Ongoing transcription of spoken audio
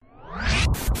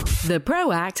The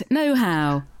ProAct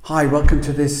Know-How. Hi, welcome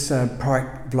to this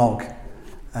ProAct vlog.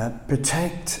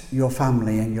 Protect your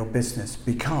family and your business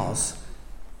because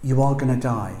you are going to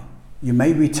die. You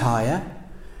may retire,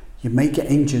 you may get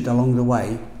injured along the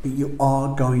way, but you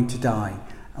are going to die.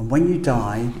 And when you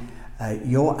die,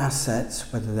 your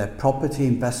assets, whether they're property,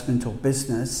 investment or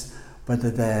business,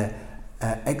 whether they're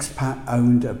expat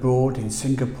owned abroad in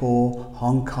Singapore,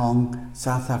 Hong Kong,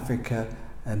 South Africa,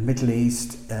 Middle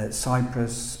East,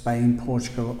 Cyprus, Spain,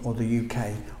 Portugal or the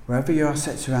UK, wherever your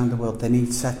assets around the world, they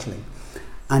need settling.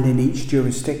 And in each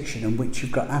jurisdiction in which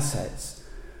you've got assets.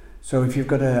 So if you've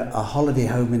got a holiday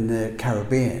home in the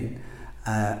Caribbean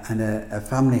and a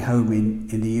family home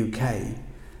in the UK,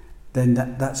 then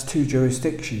that's two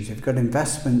jurisdictions. If you've got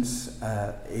investments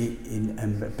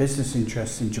and business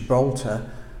interests in Gibraltar,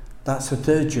 that's a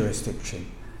third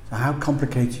jurisdiction. So how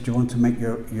complicated do you want to make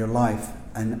your life,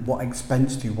 and what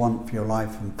expense do you want for your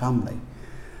life and family?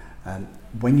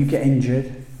 When you get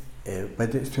injured,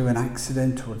 whether it's through an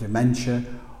accident or dementia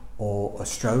or a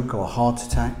stroke or a heart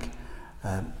attack,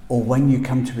 or when you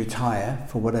come to retire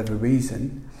for whatever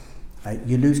reason,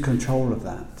 you lose control of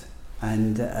that.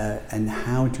 And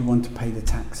how do you want to pay the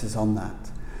taxes on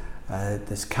that?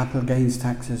 There's capital gains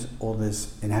taxes or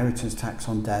there's inheritance tax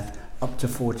on death up to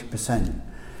 40%.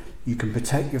 You can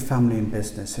protect your family and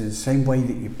business in the same way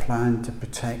that you plan to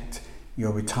protect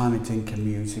your retirement income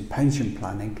using pension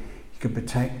planning. You can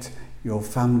protect your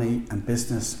family and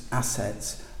business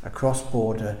assets across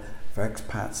border for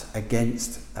expats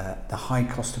against the high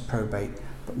cost of probate,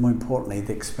 but more importantly,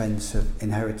 the expense of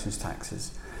inheritance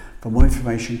taxes. For more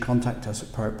information, contact us at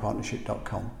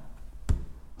proactpartnership.com.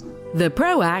 The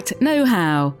ProAct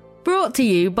Know-How. Brought to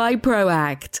you by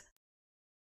ProAct.